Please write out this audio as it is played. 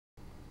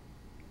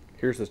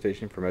Here's the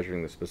station for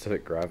measuring the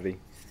specific gravity.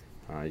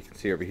 You can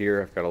see over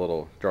here I've got a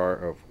little jar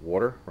of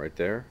water right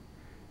there,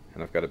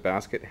 and I've got a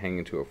basket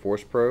hanging to a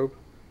force probe,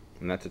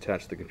 and that's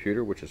attached to the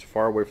computer, which is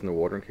far away from the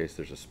water in case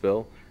there's a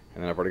spill.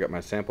 And then I've already got my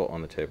sample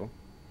on the table.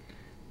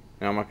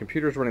 Now my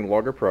computer is running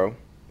Logger Pro,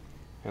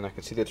 and I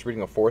can see that it's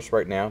reading a force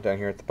right now down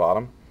here at the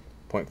bottom,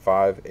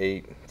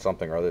 0.58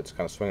 something or other. It's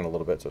kind of swinging a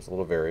little bit, so it's a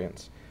little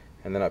variance.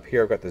 And then up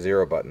here I've got the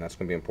 0 button. That's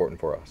going to be important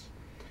for us.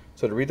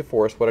 So to read the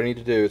force, what I need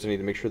to do is I need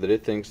to make sure that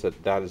it thinks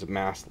that that is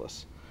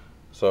massless.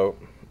 So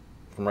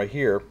from right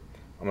here,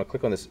 I'm going to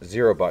click on this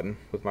 0 button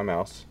with my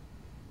mouse.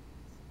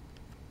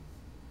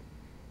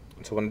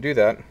 And so when I do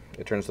that,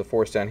 it turns the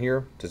force down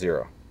here to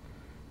 0.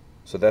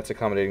 So that's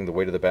accommodating the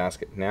weight of the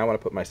basket. Now when I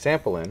put my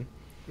sample in,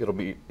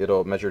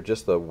 it'll measure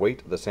just the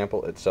weight of the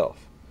sample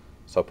itself.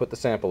 So I'll put the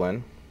sample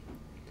in,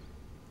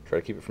 try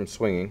to keep it from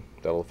swinging.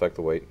 That'll affect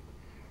the weight.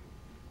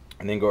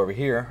 And then go over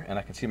here, and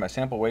I can see my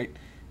sample weight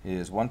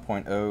is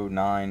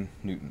 1.09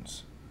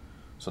 newtons.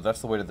 So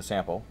that's the weight of the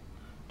sample.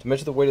 To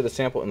measure the weight of the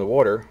sample in the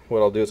water,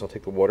 what I'll do is I'll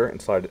take the water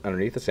and slide it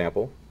underneath the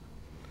sample.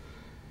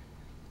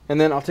 And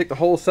then I'll take the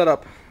whole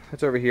setup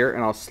that's over here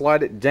and I'll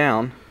slide it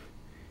down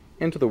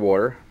into the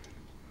water.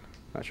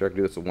 Not sure I can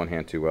do this with one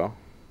hand too well.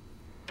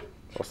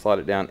 I'll slide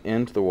it down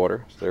into the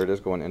water. So there it is,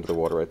 going into the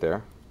water right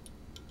there.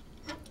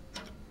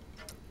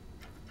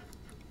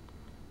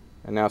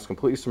 And now it's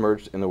completely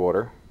submerged in the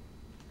water.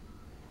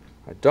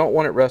 I don't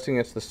want it resting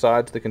against the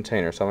sides of the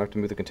container, so I'm going to have to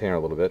move the container a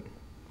little bit.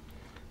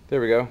 There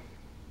we go.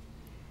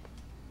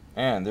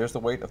 And there's the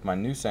weight of my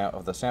new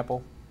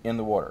sample in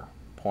the water,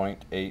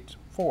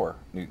 0.84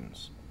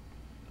 newtons.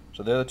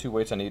 So they're the two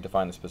weights I need to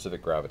find the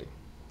specific gravity.